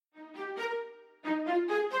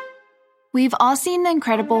We've all seen the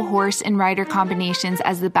incredible horse and rider combinations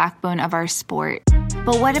as the backbone of our sport.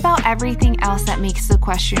 But what about everything else that makes the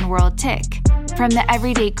equestrian world tick? From the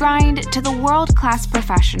everyday grind to the world-class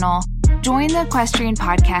professional, join the Equestrian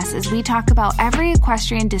Podcast as we talk about every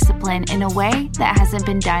equestrian discipline in a way that hasn't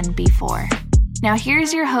been done before. Now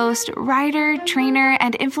here's your host, rider, trainer,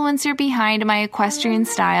 and influencer behind my equestrian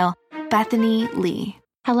style, Bethany Lee.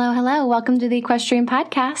 Hello, hello. Welcome to the Equestrian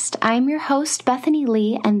Podcast. I'm your host, Bethany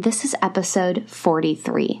Lee, and this is episode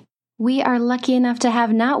 43. We are lucky enough to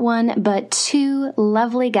have not one, but two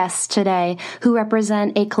lovely guests today who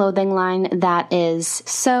represent a clothing line that is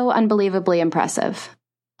so unbelievably impressive.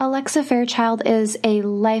 Alexa Fairchild is a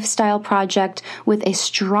lifestyle project with a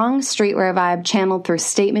strong streetwear vibe channeled through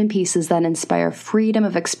statement pieces that inspire freedom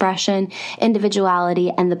of expression, individuality,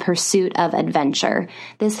 and the pursuit of adventure.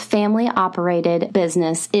 This family-operated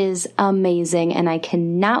business is amazing, and I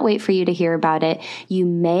cannot wait for you to hear about it. You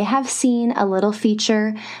may have seen a little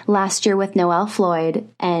feature last year with Noelle Floyd,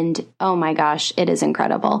 and oh my gosh, it is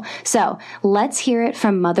incredible. So let's hear it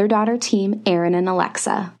from mother-daughter team Erin and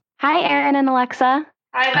Alexa. Hi, Erin and Alexa.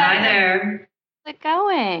 Hi there. How's it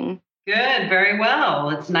going? Good, very well.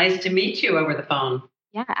 It's nice to meet you over the phone.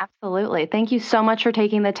 Yeah, absolutely. Thank you so much for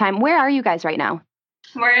taking the time. Where are you guys right now?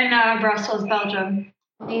 We're in Brussels, Belgium.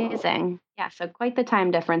 Amazing. Yeah, so quite the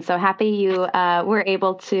time difference. So happy you were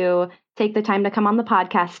able to take the time to come on the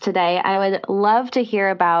podcast today. I would love to hear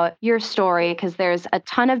about your story because there's a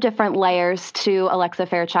ton of different layers to Alexa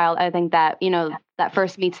Fairchild. I think that, that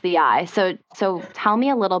first meets the eye. So tell me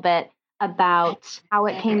a little bit about how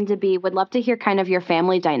it came to be. Would love to hear kind of your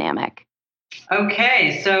family dynamic.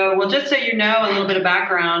 Okay, so just so you know, a little bit of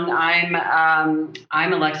background.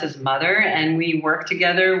 I'm Alexa's mother, and we work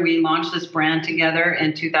together. We launched this brand together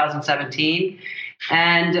in 2017,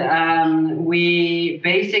 and we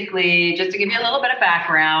basically, just to give you a little bit of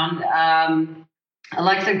background,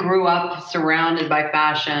 Alexa grew up surrounded by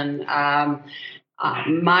fashion.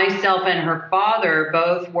 Myself and her father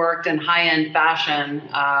both worked in high-end fashion.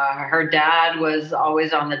 Her dad was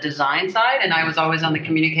always on the design side, and I was always on the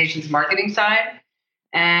communications marketing side.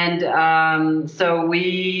 And so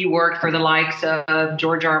we worked for the likes of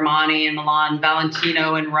Giorgio Armani in Milan,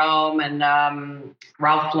 Valentino in Rome, and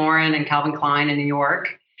Ralph Lauren and Calvin Klein in New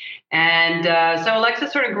York. And so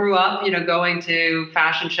Alexa sort of grew up, going to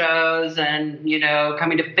fashion shows and,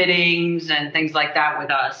 coming to fittings and things like that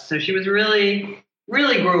with us. So she was really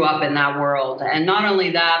grew up in that world. And not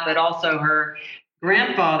only that, but also her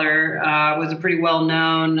grandfather was a pretty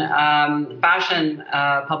well-known fashion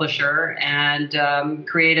publisher and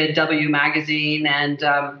created W Magazine, and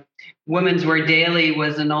Women's Wear Daily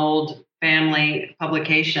was an old family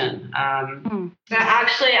publication. But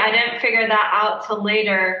actually, I didn't figure that out till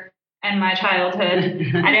later in my childhood.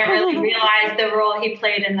 I didn't really realize the role he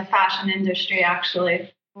played in the fashion industry,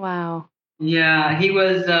 actually. Wow. Yeah, he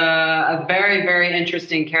was a very, very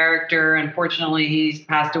interesting character. Unfortunately, he's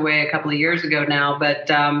passed away a couple of years ago now, but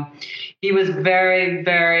he was very,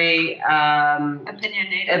 very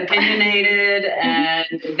opinionated, and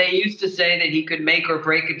they used to say that he could make or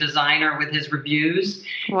break a designer with his reviews.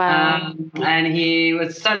 Wow. And he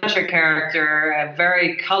was such a character, a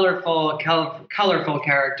very colorful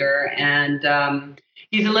character, and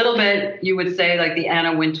he's a little bit, you would say, like the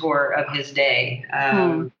Anna Wintour of his day.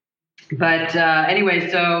 But anyway,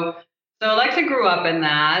 so Alexa grew up in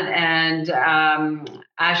that, and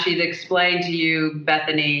as she'd explained to you,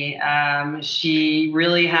 Bethany, she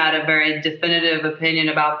really had a very definitive opinion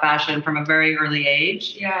about fashion from a very early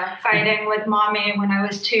age. Yeah, fighting with mommy when I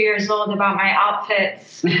was 2 years old about my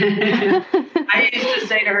outfits. I used to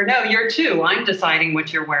say to her, "No, you're two. I'm deciding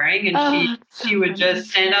what you're wearing," and she would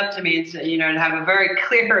just stand up to me and say, and have a very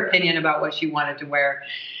clear opinion about what she wanted to wear.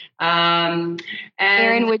 And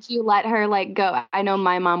Erin, would you let her go? I know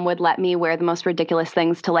my mom would let me wear the most ridiculous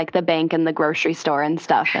things to the bank and the grocery store and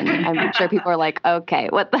stuff. And I'm sure people are like, okay,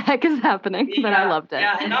 what the heck is happening? But I loved it.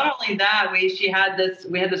 Yeah. And not only that, we had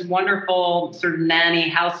this wonderful sort of nanny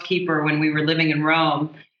housekeeper when we were living in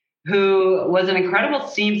Rome, who was an incredible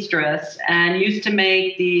seamstress and used to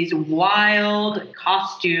make these wild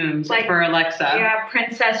costumes for Alexa. Yeah,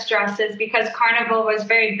 princess dresses, because Carnival was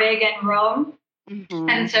very big in Rome. Mm-hmm.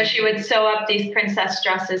 And so she would sew up these princess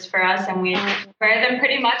dresses for us, and we'd wear them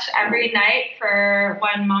pretty much every night for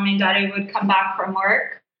when mommy and daddy would come back from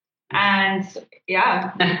work. And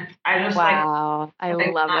yeah, I just wow, I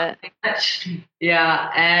love it.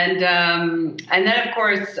 Yeah, and then of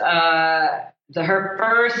course her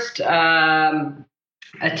first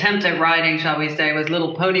attempt at riding, shall we say, was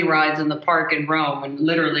little pony rides in the park in Rome, and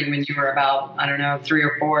literally when you were about, I don't know, 3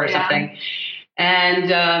 or 4 or something.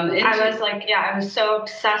 And I was like, I was so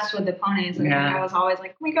obsessed with the ponies. And I was always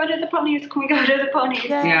like, can we go to the ponies? Can we go to the ponies?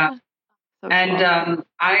 Yeah. So and cool.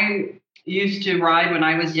 I used to ride when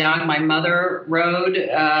I was young. My mother rode.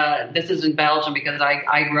 This is in Belgium because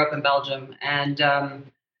I grew up in Belgium.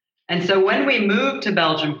 And so when we moved to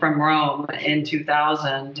Belgium from Rome in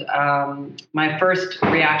 2000, my first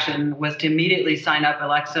reaction was to immediately sign up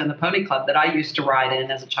Alexa in the pony club that I used to ride in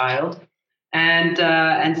as a child. And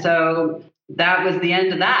so that was the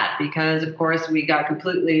end of that, because, of course, we got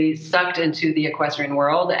completely sucked into the equestrian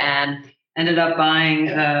world and ended up buying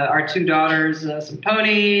our two daughters some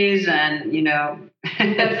ponies. And,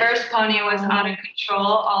 the first pony was out of control.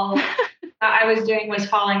 All that I was doing was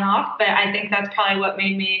falling off. But I think that's probably what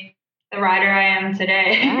made me the rider I am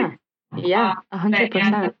today. Yeah,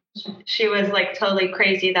 100%. She was like totally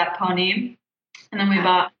crazy, that pony. And then we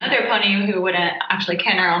bought another pony who wouldn't actually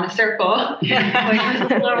canter on a circle, which was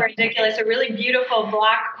a little ridiculous. A really beautiful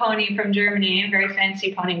black pony from Germany, a very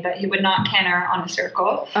fancy pony, but he would not canter on a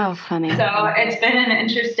circle. Oh, funny. So it's been an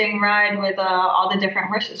interesting ride with all the different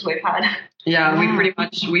horses we've had. Yeah, we pretty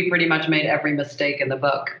much made every mistake in the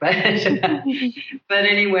book, but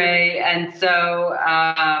anyway, and so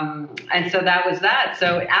that was that.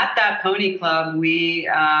 So at that pony club, we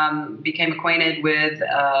became acquainted with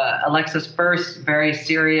Alexa's first very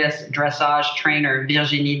serious dressage trainer,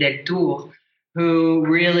 Virginie Deltour, who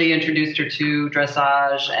really introduced her to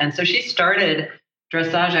dressage, and so she started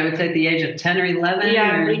dressage, I would say, at the age of 10 or 11.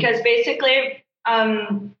 Yeah, because basically,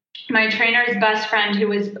 my trainer's best friend, who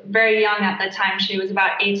was very young at the time, she was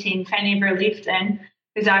about 18, Fanny Verliefden,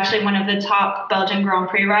 who's actually one of the top Belgian Grand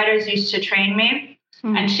Prix riders, used to train me.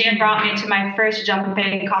 Mm-hmm. And she had brought me to my first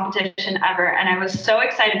jumping competition ever. And I was so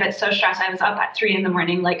excited, but so stressed. I was up at 3 a.m,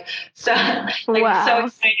 so excited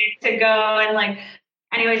to go. And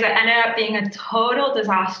anyways, it ended up being a total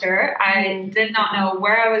disaster. I did not know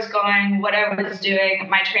where I was going, what I was doing.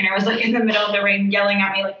 My trainer was in the middle of the ring yelling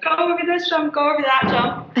at me, go over this jump, go over that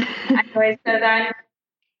jump. Anyways, so then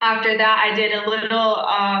after that, I did a little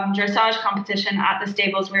dressage competition at the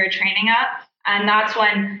stables we were training at. And that's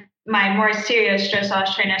when my more serious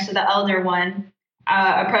dressage trainer, so the elder one,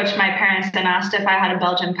 approached my parents and asked if I had a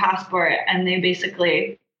Belgian passport. And they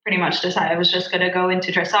basically pretty much decided I was just going to go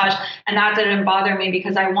into dressage. And that didn't bother me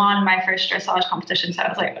because I won my first dressage competition. So I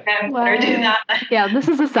was like, okay, I better do that. Yeah, this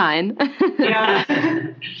is a sign. Yeah.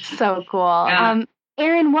 So cool. Yeah.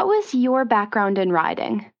 Erin, what was your background in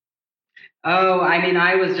riding? Oh,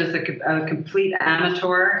 I was just a complete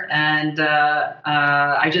amateur, and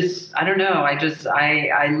I don't know.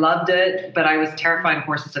 I loved it, but I was terrified of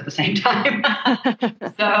horses at the same time.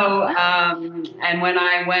 So, and when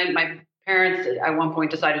I went, my parents at one point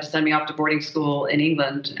decided to send me off to boarding school in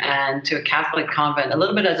England and to a Catholic convent, a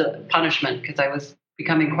little bit as a punishment because I was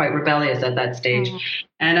becoming quite rebellious at that stage.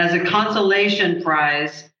 And as a consolation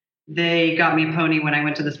prize, they got me a pony when I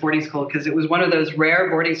went to this boarding school because it was one of those rare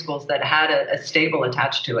boarding schools that had a stable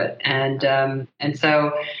attached to it. And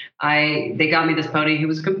so they got me this pony who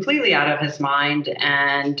was completely out of his mind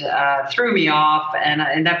and threw me off.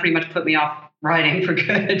 And that pretty much put me off riding for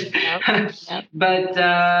good. Yep. But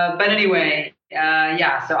anyway,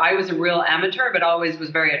 so I was a real amateur, but always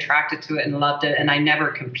was very attracted to it and loved it. And I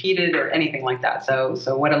never competed or anything like that. So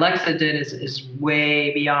what Alexa did is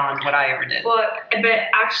way beyond what I ever did. Well, but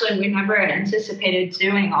actually we never anticipated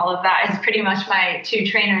doing all of that. It's pretty much my two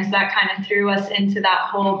trainers that kind of threw us into that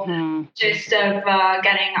whole gist of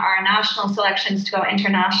getting our national selections to go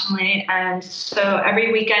internationally. And so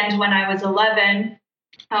every weekend when I was 11,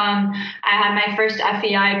 I had my first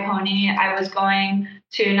FEI pony. I was going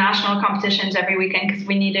to national competitions every weekend because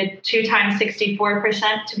we needed 2 times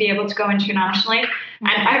 64% to be able to go internationally.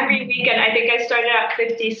 And every weekend, I think I started at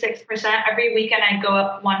 56%. Every weekend, I'd go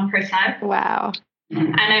up 1%. Wow.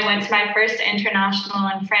 And I went to my first international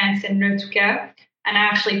in France in Routuque, and I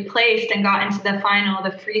actually placed and got into the final,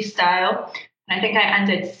 the freestyle. I think I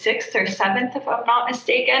ended 6th or 7th, if I'm not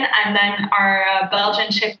mistaken. And then our Belgian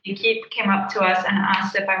chef d'équipe came up to us and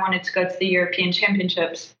asked if I wanted to go to the European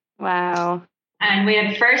Championships. Wow. And we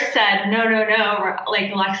had first said, no,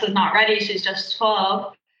 Alexa's not ready. She's just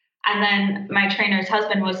 12. And then my trainer's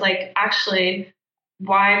husband was like, actually,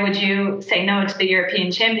 why would you say no to the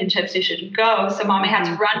European Championships? You should go. So mommy had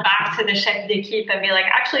to run back to the chef d'équipe and be like,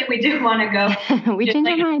 actually, we do want to go. We changed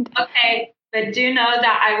our mind. Okay. But do know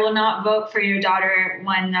that I will not vote for your daughter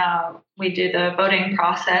when we do the voting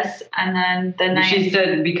process. And then the night... She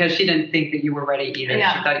said because she didn't think that you were ready either.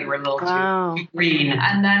 Yeah. She thought you were a little too green.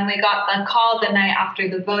 And then we got the call the night after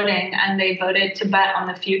the voting, and they voted to bet on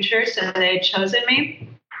the future. So they had chosen me.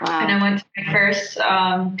 Wow. And I went to my first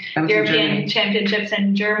European Championships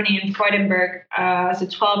in Germany in Freudenberg as a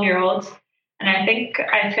 12-year-old. And I think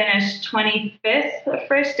I finished 25th the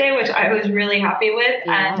first day, which I was really happy with.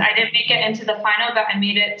 Yeah. And I didn't make it into the final, but I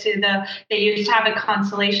made it to they used to have a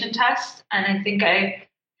consolation test. And I think I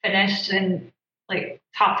finished in like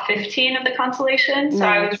top 15 of the consolation. So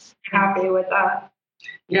I was happy with that.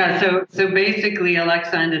 Yeah. So basically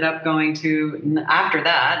Alexa ended up going to, after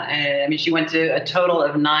that, she went to a total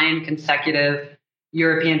of 9 consecutive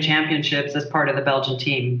European championships as part of the Belgian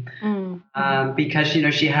team, because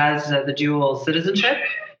she has the dual citizenship,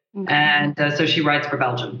 and so she rides for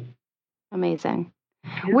Belgium. Amazing.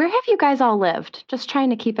 Yeah. Where have you guys all lived? Just trying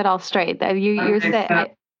to keep it all straight.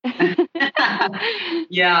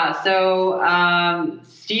 Yeah. So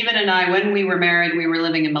Stephen and I, when we were married, we were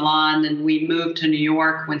living in Milan, and we moved to New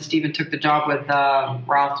York when Stephen took the job with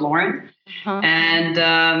Ralph Lauren, and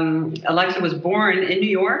Alexa was born in New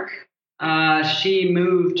York. She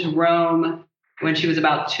moved to Rome when she was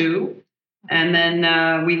about 2. And then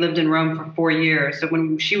we lived in Rome for 4 years. So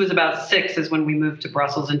when she was about 6 is when we moved to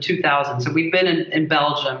Brussels in 2000. So we've been in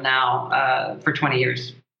Belgium now for 20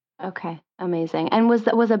 years. Okay, amazing. And was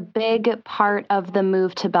a big part of the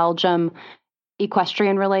move to Belgium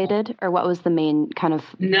equestrian related, or what was the main kind of?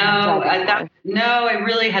 No, it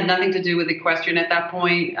really had nothing to do with equestrian at that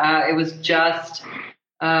point. It was just...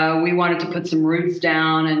 we wanted to put some roots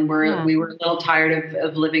down, and we were a little tired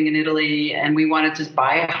of living in Italy, and we wanted to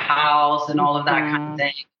buy a house and all of that kind of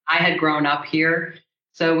thing. I had grown up here,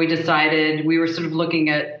 so we decided we were sort of looking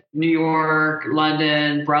at New York,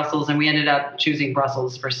 London, Brussels, and we ended up choosing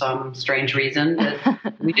Brussels for some strange reason.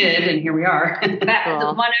 We did, and here we are. Cool.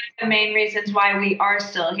 One of the main reasons why we are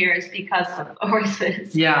still here is because of the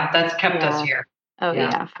horses. Yeah, that's kept us here. Oh,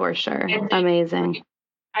 yeah, for sure. Amazing.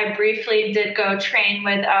 I briefly did go train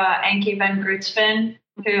with Ankie van Grootsven,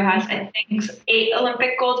 who has, I think, 8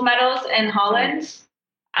 Olympic gold medals in Holland.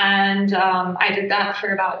 And I did that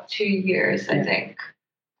for about 2 years, I think.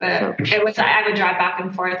 But I would drive back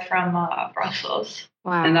and forth from Brussels.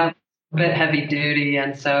 Wow. And that's a bit heavy duty.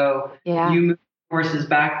 And so you move horses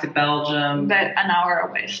back to Belgium. But an hour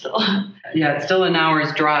away still. Yeah, it's still an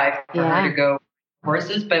hour's drive for her to go.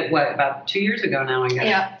 Horses, but about 2 years ago now, I guess.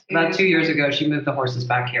 Yeah. About 2 years ago, she moved the horses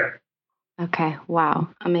back here. Okay. Wow.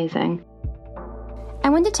 Amazing. I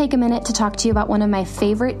wanted to take a minute to talk to you about one of my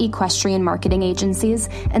favorite equestrian marketing agencies,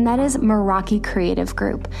 and that is Meraki Creative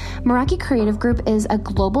Group. Meraki Creative Group is a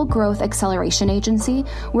global growth acceleration agency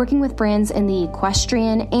working with brands in the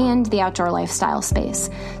equestrian and the outdoor lifestyle space.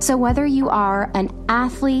 So whether you are an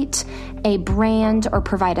athlete, a brand, or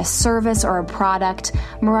provide a service or a product,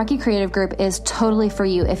 Meraki Creative Group is totally for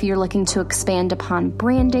you if you're looking to expand upon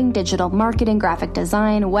branding, digital marketing, graphic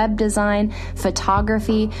design, web design,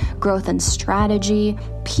 photography, growth and strategy,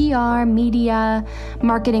 PR, media,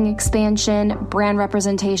 marketing expansion, brand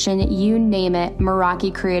representation, you name it,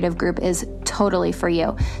 Meraki Creative Group is totally for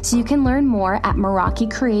you. So you can learn more at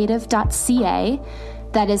merakicreative.ca.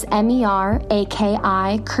 That is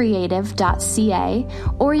MERAKI creative.ca,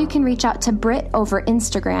 or you can reach out to Britt over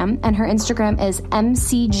Instagram, and her Instagram is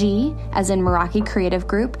MCG, as in Meraki Creative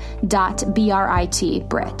Group, .BRIT,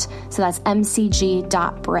 Britt. So that's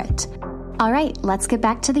mcg.brit. All right, let's get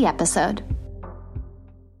back to the episode.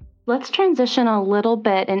 Let's transition a little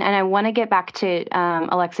bit, and I want to get back to,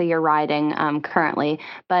 Alexa, you're riding currently,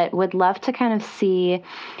 but would love to kind of see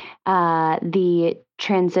the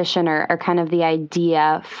transition or kind of the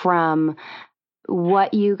idea from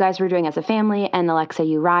what you guys were doing as a family and Alexa,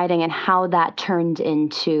 you riding, and how that turned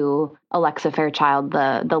into Alexa Fairchild,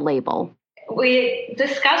 the label. We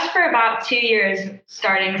discussed for about 2 years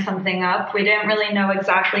starting something up. We didn't really know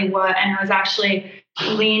exactly what, and it was actually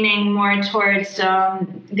leaning more towards the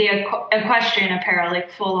equestrian apparel, like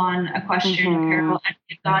full-on equestrian apparel. And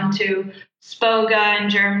we've gone to Spoga in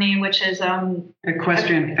Germany, which is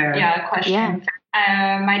equestrian fair. Yeah, equestrian fair.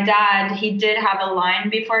 My dad, he did have a line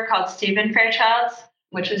before called Stephen Fairchild,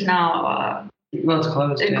 which is now it's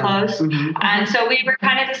closed. It closed. Mm-hmm. And so we were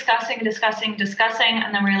kind of discussing,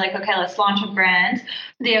 and then we were like, okay, let's launch a brand.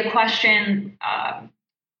 The equestrian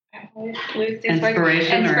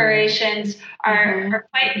inspirations are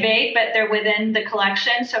quite vague, but they're within the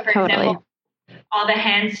collection. So for example, all the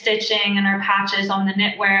hand stitching and our patches on the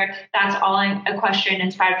knitwear, that's all equestrian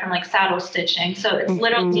inspired from like saddle stitching. So it's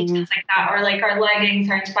little details like that, or like our leggings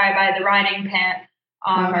are inspired by the riding pant,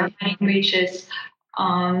 our riding breeches.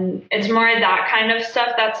 It's more that kind of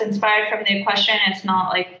stuff that's inspired from the equestrian. It's not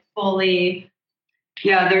like fully.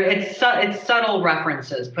 Yeah, it's subtle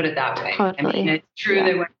references, put it that way. Totally. I mean, it's true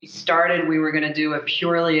that when we started, we were going to do a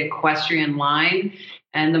purely equestrian line.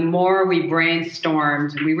 And the more we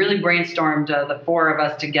brainstormed, we really brainstormed the four of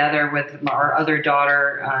us together with our other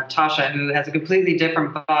daughter, Tasha, who has a completely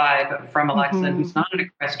different vibe from Alexa, who's not an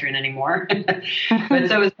equestrian anymore. But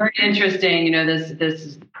so it was very interesting,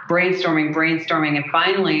 this brainstorming. And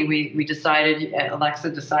finally, we decided, Alexa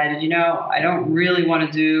decided, I don't really want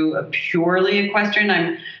to do a purely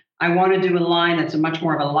equestrian. I want to do a line that's much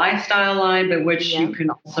more of a lifestyle line, but which you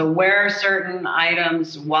can also wear certain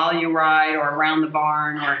items while you ride or around the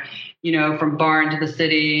barn or, from barn to the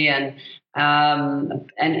city and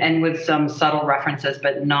with some subtle references,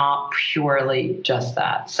 but not purely just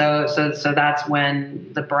that. So that's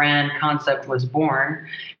when the brand concept was born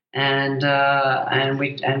and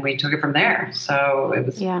we took it from there. So it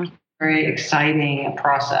was very exciting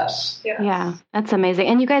process. Yeah, that's amazing.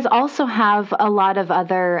 And you guys also have a lot of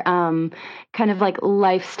other kind of like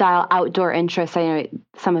lifestyle outdoor interests. I know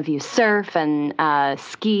some of you surf and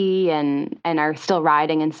ski and are still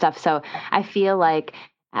riding and stuff. So I feel like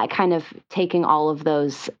kind of taking all of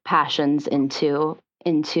those passions into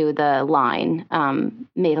the line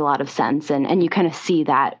made a lot of sense. And you kind of see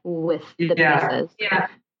that with the pieces. Yeah.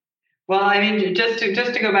 Well, I mean, just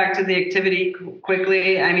to go back to the activity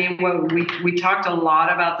quickly, I mean, we talked a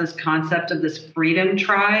lot about this concept of this freedom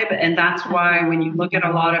tribe, and that's why when you look at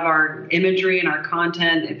a lot of our imagery and our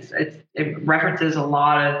content, it references a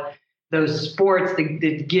lot of those sports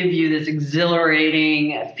that give you this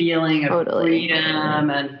exhilarating feeling of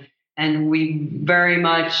freedom, and we very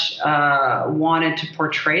much wanted to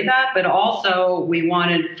portray that, but also we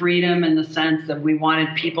wanted freedom in the sense that we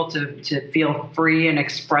wanted people to feel free in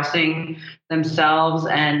expressing themselves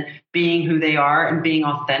and being who they are and being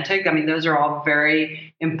authentic. I mean, those are all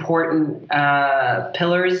very important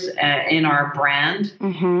pillars in our brand.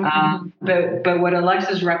 But what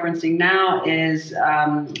Alexa's referencing now is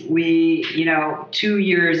we, 2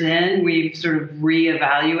 years in, we've sort of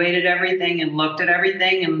reevaluated everything and looked at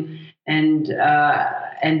everything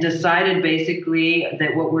and decided basically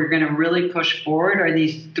that what we're going to really push forward are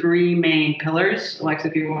these three main pillars. Alexa,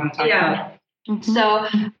 if you want to talk about. So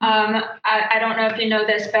I don't know if you know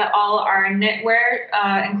this, but all our knitwear,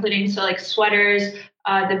 including like sweaters,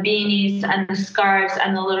 the beanies and the scarves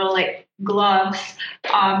and the little like gloves,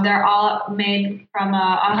 they're all made from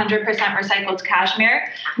 100% recycled cashmere.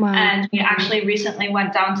 Wow. And we actually recently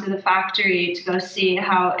went down to the factory to go see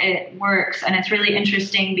how it works. And it's really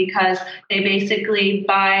interesting because they basically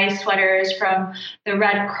buy sweaters from the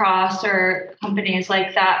Red Cross or companies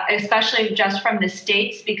like that, especially just from the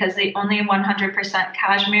States, because the only 100%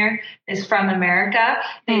 cashmere is from America.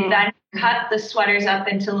 They then cut the sweaters up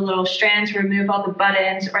into little strands, remove all the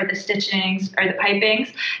buttons or the stitchings or the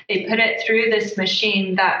pipings. They put it through this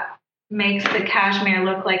machine that makes the cashmere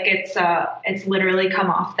look like it's literally come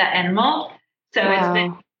off the animal. So it's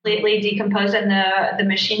been completely decomposed, and the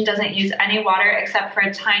machine doesn't use any water except for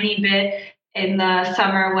a tiny bit in the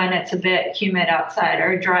summer when it's a bit humid outside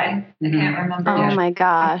or dry. I can't remember. Oh my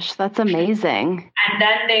gosh, that's amazing. And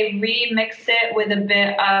then they remix it with a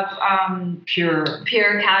bit of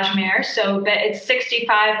pure cashmere. So but it's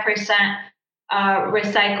 65%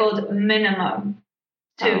 recycled minimum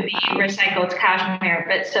to be recycled cashmere.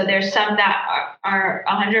 But so there's some that are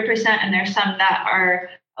 100% and there's some that are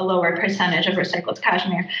a lower percentage of recycled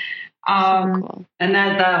cashmere. And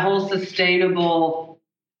that whole sustainable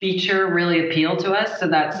feature really appealed to us. So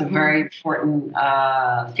that's a very important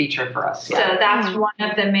feature for us. So that's one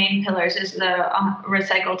of the main pillars is the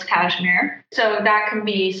recycled cashmere. So that can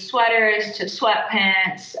be sweaters to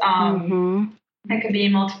sweatpants. It could be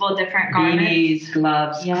multiple different garments. Beanies,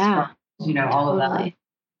 gloves, scarves, all of that.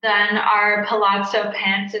 Then our palazzo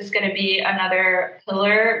pants is going to be another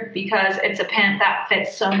pillar because it's a pant that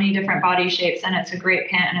fits so many different body shapes, and it's a great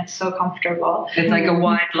pant and it's so comfortable. It's like a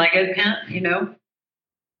wide-legged pant,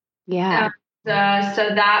 Yeah.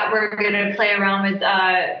 So that we're going to play around with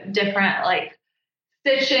different like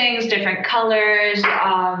stitchings, different colors,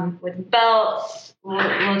 with belts.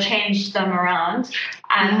 We'll change them around.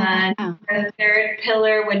 And then the third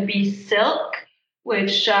pillar would be silk,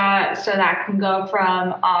 which so that can go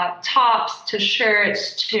from tops to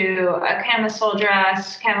shirts to a camisole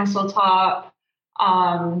dress, camisole top.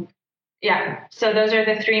 So those are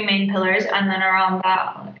the three main pillars. And then around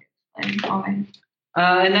that,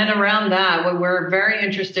 and then around that, what we're very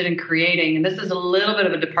interested in creating, and this is a little bit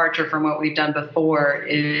of a departure from what we've done before,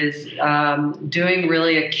 is doing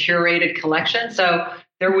really a curated collection. So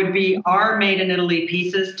there would be our made in Italy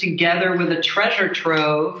pieces together with a treasure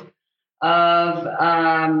trove of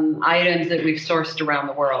items that we've sourced around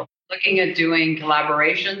the world. Looking at doing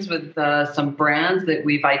collaborations with some brands that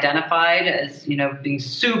we've identified as, being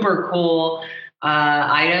super cool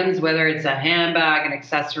items, whether it's a handbag, an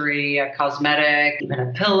accessory, a cosmetic, even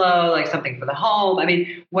a pillow, like something for the home. I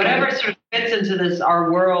mean, whatever sort of fits into this,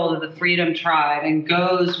 our world of the Freedom Tribe and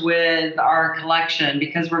goes with our collection,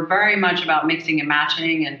 because we're very much about mixing and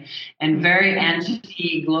matching and very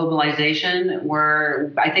anti-globalization,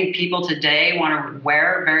 where I think people today want to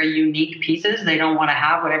wear very unique pieces. They don't want to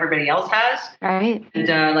have what everybody else has. Right.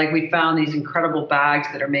 And like we found these incredible bags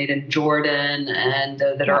that are made in Jordan and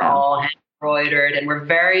that are all embroidered, and we're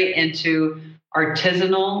very into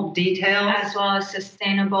artisanal details as well as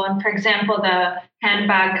sustainable. And for example, the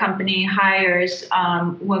handbag company hires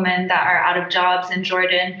women that are out of jobs in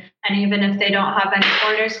Jordan, and even if they don't have any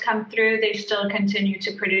orders come through, they still continue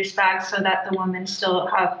to produce bags so that the women still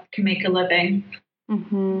can make a living.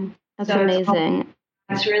 That's amazing.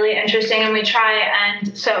 It's really interesting, and we try,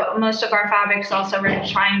 and so most of our fabrics also we're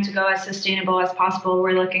trying to go as sustainable as possible.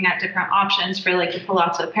 We're looking at different options for like the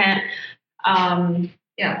palazzo pant.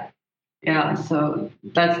 So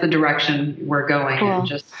that's the direction we're going. Cool.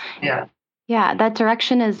 Yeah, that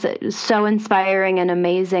direction is so inspiring and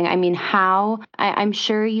amazing. I mean, I'm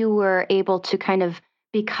sure you were able to kind of,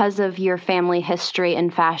 because of your family history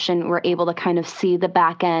in fashion, were able to kind of see the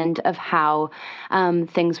back end of how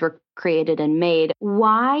things were created and made.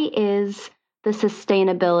 Why is the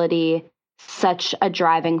sustainability such a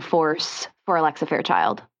driving force for Alexa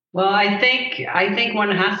Fairchild? Well, I think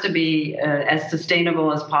one has to be as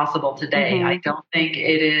sustainable as possible today. I don't think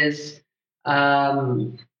it is,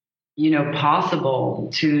 possible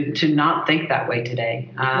to not think that way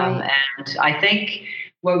today. And I think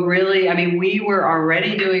what really, I mean, we were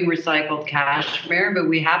already doing recycled cashmere, but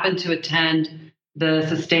we happened to attend the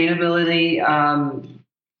sustainability.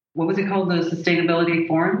 What was it called? The Sustainability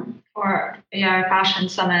Forum? Fashion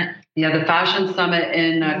Summit. Yeah, the Fashion Summit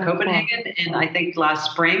in Copenhagen in, I think,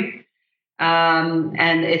 last spring.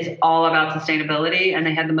 And it's all about sustainability. And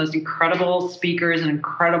they had the most incredible speakers and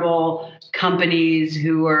incredible companies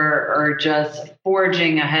who are just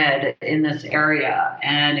forging ahead in this area.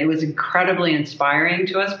 And it was incredibly inspiring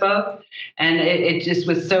to us both. And it just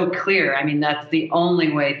was so clear. I mean, that's the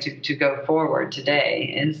only way to go forward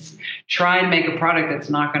today is try and make a product that's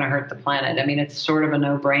not going to hurt the planet. I mean, it's sort of a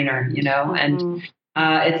no-brainer, and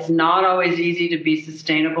it's not always easy to be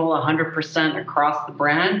sustainable 100% across the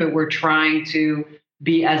brand, but we're trying to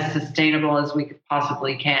be as sustainable as we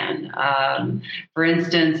possibly can. For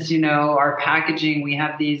instance, our packaging, we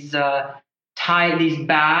have these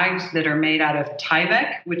bags that are made out of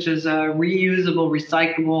Tyvek, which is a reusable,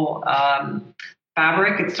 recyclable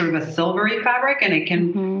fabric. It's sort of a silvery fabric, and it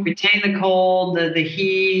can retain the cold, the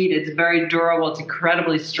heat. It's very durable. It's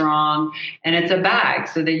incredibly strong, and it's a bag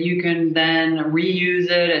so that you can then reuse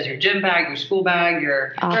it as your gym bag, your school bag,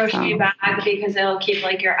 your grocery bag, because it'll keep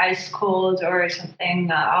like your ice cold or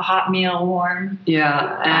something, a hot meal warm.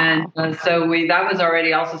 Yeah, and so that was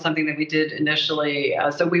already also something that we did initially.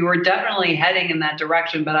 So we were definitely heading in that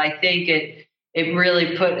direction, but I think it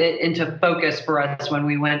really put it into focus for us when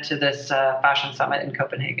we went to this fashion summit in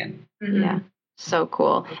Copenhagen. Yeah, so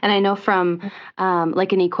cool. And I know from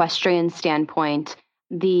like an equestrian standpoint,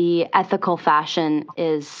 the ethical fashion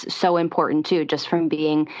is so important too, just from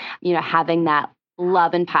being, having that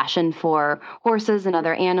love and passion for horses and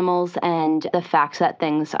other animals, and the fact that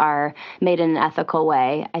things are made in an ethical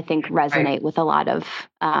way, I think resonate with a lot of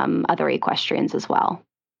other equestrians as well.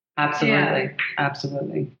 Absolutely.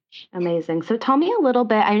 Absolutely. Amazing. So tell me a little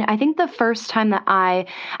bit. I think the first time that I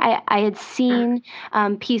had seen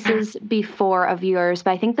pieces before of yours,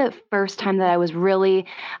 but I think the first time that I was really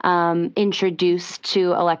introduced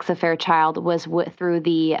to Alexa Fairchild was through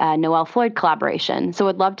the Noelle Floyd collaboration. So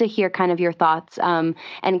I'd love to hear kind of your thoughts and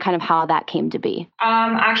kind of how that came to be.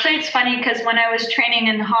 Actually, it's funny because when I was training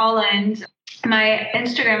in Holland, my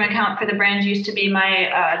Instagram account for the brand used to be my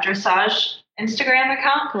dressage Instagram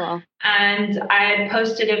account. Cool. And I had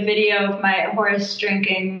posted a video of my horse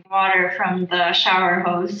drinking water from the shower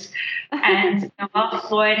hose. And Noelle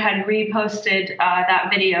Floyd had reposted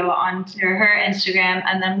that video onto her Instagram,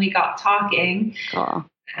 and then we got talking. Cool.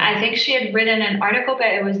 I think she had written an article, but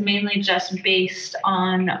it was mainly just based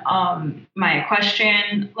on my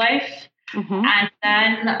equestrian life. And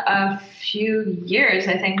then a few years,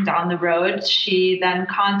 I think, down the road, she then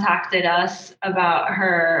contacted us about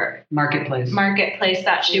her marketplace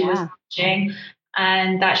that she was launching,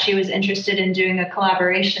 and that she was interested in doing a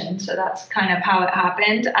collaboration. So that's kind of how it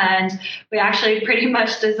happened. And we actually pretty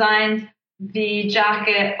much designed the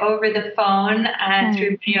jacket over the phone and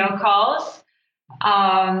through video calls,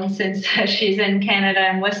 since she's in Canada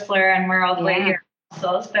and Whistler and we're all the way here in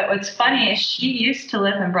Brussels. But what's funny is she used to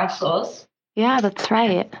live in Brussels. Yeah, that's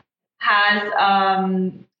right. Has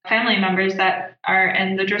family members that are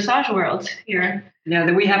in the dressage world here. Yeah,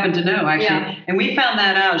 that we happen to know, actually. Yeah. And we found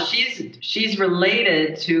that out. She's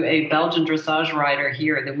related to a Belgian dressage rider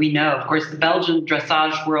here that we know. Of course, the Belgian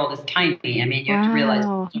dressage world is tiny. I mean, you have to realize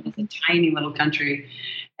Belgium is a tiny little country.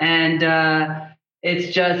 And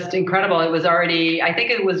it's just incredible. It was already, I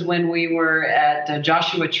think it was when we were at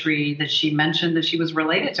Joshua Tree that she mentioned that she was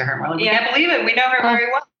related to her. We're like, we can't believe it. We know her very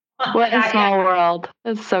well. What a small world.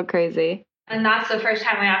 It's so crazy. And that's the first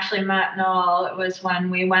time we actually met Noel. It was when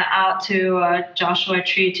we went out to Joshua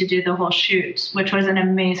Tree to do the whole shoot, which was an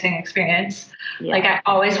amazing experience. Yeah. Like, I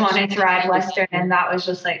always wanted to ride Western, and that was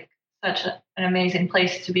just like such an amazing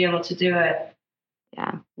place to be able to do it.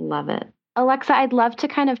 Yeah, love it. Alexa, I'd love to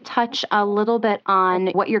kind of touch a little bit on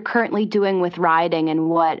what you're currently doing with riding and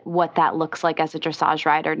what that looks like as a dressage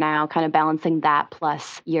rider now, kind of balancing that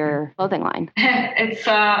plus your clothing line. It's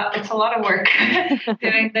a lot of work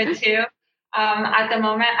doing the two. At the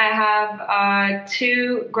moment, I have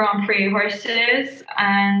 2 Grand Prix horses,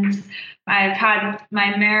 and I've had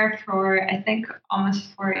my mare for, I think,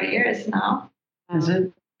 almost 4 years now. Is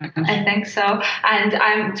it? I think so. And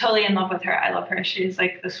I'm totally in love with her. I love her. She's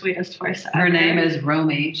like the sweetest horse ever. Her name is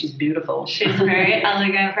Romy. She's beautiful. She's very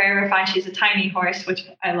elegant, very refined. She's a tiny horse, which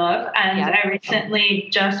I love. And I recently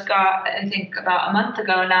just got, I think about a month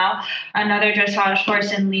ago now, another dressage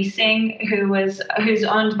horse in leasing who's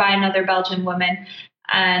owned by another Belgian woman.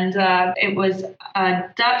 And it was a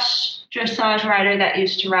Dutch dressage rider that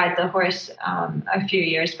used to ride the horse a few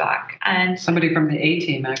years back. And somebody from the A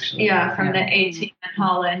team, actually. Yeah, from the A team in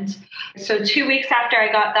Holland. So 2 weeks after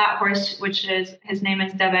I got that horse, his name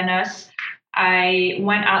is Debenos, I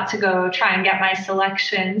went out to go try and get my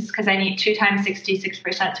selections because I need 2 times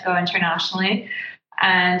 66% to go internationally.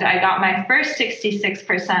 And I got my first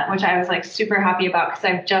 66%, which I was like super happy about because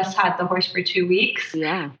I've just had the horse for 2 weeks.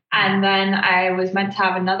 Yeah. And then I was meant to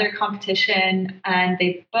have another competition, and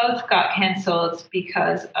they both got canceled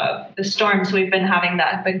because of the storms we've been having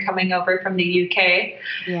that have been coming over from the UK.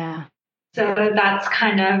 Yeah. So that's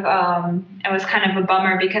kind of, it was kind of a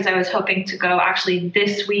bummer because I was hoping to go actually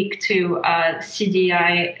this week to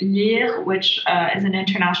CDI Lille, which is an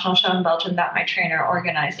international show in Belgium that my trainer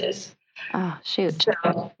organizes. Oh, shoot.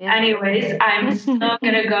 So anyways, I'm still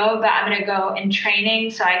going to go, but I'm going to go in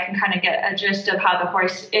training so I can kind of get a gist of how the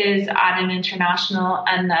horse is at an international.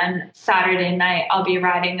 And then Saturday night, I'll be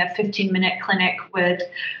riding a 15-minute clinic with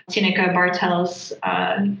Tineke Bartels,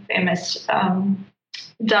 famous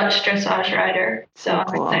Dutch dressage rider. So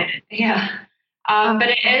I'm excited. Yeah. But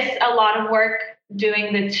it is a lot of work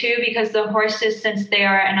doing the two because the horses, since they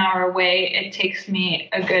are an hour away, it takes me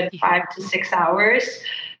a good 5 to 6 hours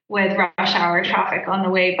with rush hour traffic on the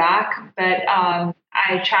way back. But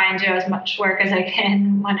I try and do as much work as I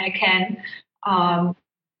can when I can.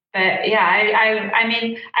 But yeah, I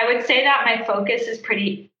mean, I would say that my focus is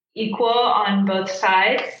pretty equal on both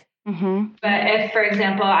sides. Mm-hmm. But if, for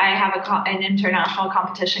example, I have an international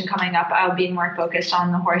competition coming up, I'll be more focused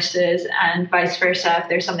on the horses and vice versa if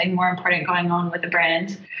there's something more important going on with the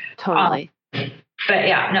brand. Totally. But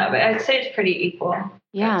yeah, no, but I'd say it's pretty equal.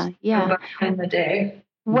 Yeah. In the day.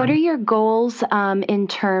 What are your goals in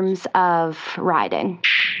terms of riding?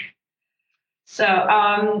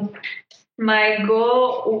 So my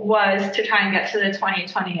goal was to try and get to the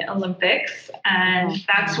 2020 Olympics. And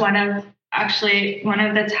that's one of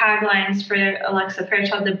the taglines for Alexa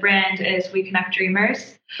Fairchild, the brand, is We Connect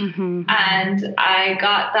Dreamers. Mm-hmm. And I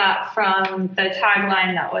got that from the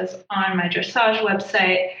tagline that was on my dressage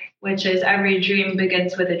website, which is every dream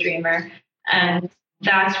begins with a dreamer. And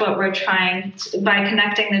that's what we're trying to, by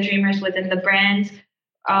connecting the dreamers within the brand.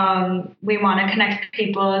 We want to connect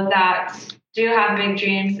people that do have big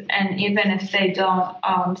dreams, and even if they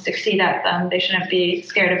don't succeed at them, they shouldn't be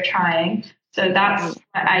scared of trying. So that's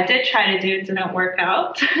what I did try to do. It didn't work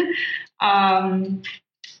out. And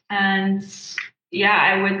yeah,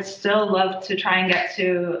 I would still love to try and get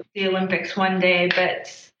to the Olympics one day,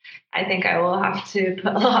 but I think I will have to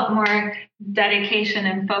put a lot more dedication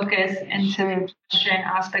and focus into the equestrian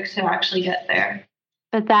aspects to actually get there.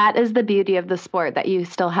 But that is the beauty of the sport, that you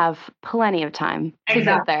still have plenty of time to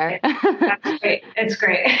get there. That's great. It's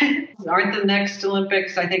great. Aren't the next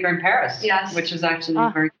Olympics, I think, are in Paris? Yes. Which is actually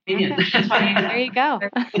very convenient. There you go.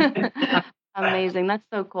 Amazing. That's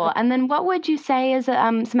so cool. And then what would you say is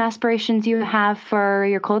some aspirations you have for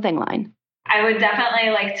your clothing line? I would definitely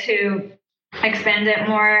like to expand it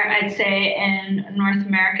more, I'd say, in North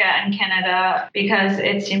America and Canada, because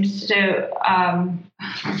it seems to,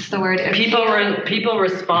 what's the word? People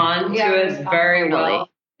respond to it very well.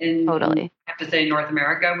 Totally. to say North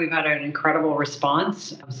America, we've had an incredible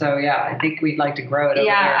response. So yeah, I think we'd like to grow it over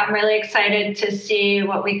there. I'm really excited to see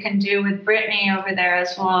what we can do with Brittany over there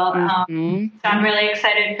as well. So I'm really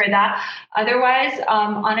excited for that. Otherwise,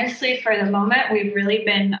 honestly, for the moment, we've really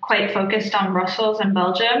been quite focused on Brussels and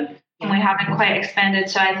Belgium. And we haven't quite expanded.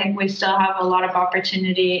 So I think we still have a lot of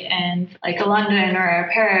opportunity in like London or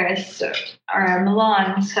Paris or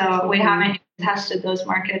Milan. So we haven't tested those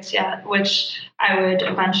markets yet, which I would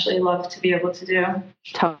eventually love to be able to do.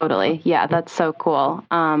 Totally. Yeah, that's so cool.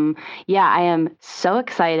 I am so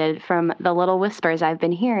excited from the little whispers I've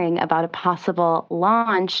been hearing about a possible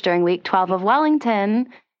launch during week 12 of Wellington.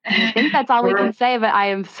 I think that's all we can say, but I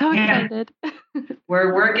am so excited.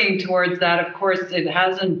 We're working towards that. Of course, it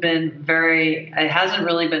hasn't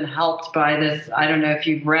really been helped by this. I don't know if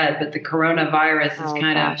you've read, but the coronavirus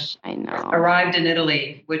has arrived in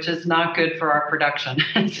Italy, which is not good for our production.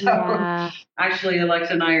 Actually,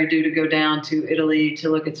 Alexa and I are due to go down to Italy to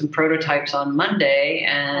look at some prototypes on Monday.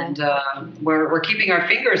 And we're keeping our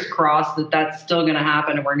fingers crossed that that's still going to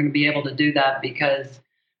happen. And we're going to be able to do that because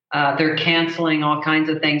they're canceling all kinds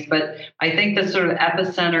of things. But I think the sort of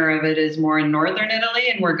epicenter of it is more in northern Italy,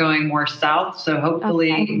 and we're going more south. So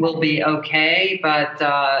hopefully we'll be okay.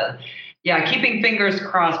 But keeping fingers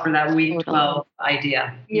crossed for that week 12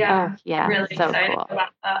 idea. Really so excited cool. about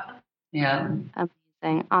that. Yeah.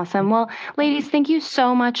 Amazing. Awesome. Well, ladies, thank you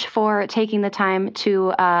so much for taking the time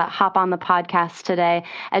to hop on the podcast today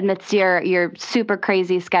amidst your super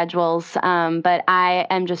crazy schedules. But I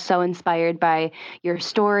am just so inspired by your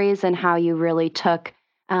stories and how you really took,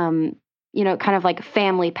 kind of like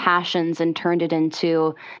family passions and turned it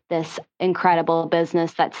into this incredible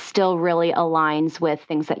business that still really aligns with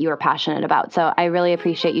things that you are passionate about. So I really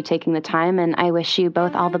appreciate you taking the time, and I wish you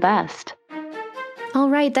both all the best. All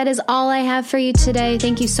right, that is all I have for you today.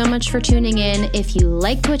 Thank you so much for tuning in. If you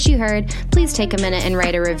liked what you heard, please take a minute and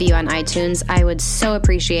write a review on iTunes. I would so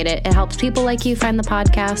appreciate it. It helps people like you find the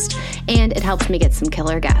podcast, and it helps me get some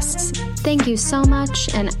killer guests. Thank you so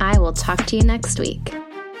much, and I will talk to you next week.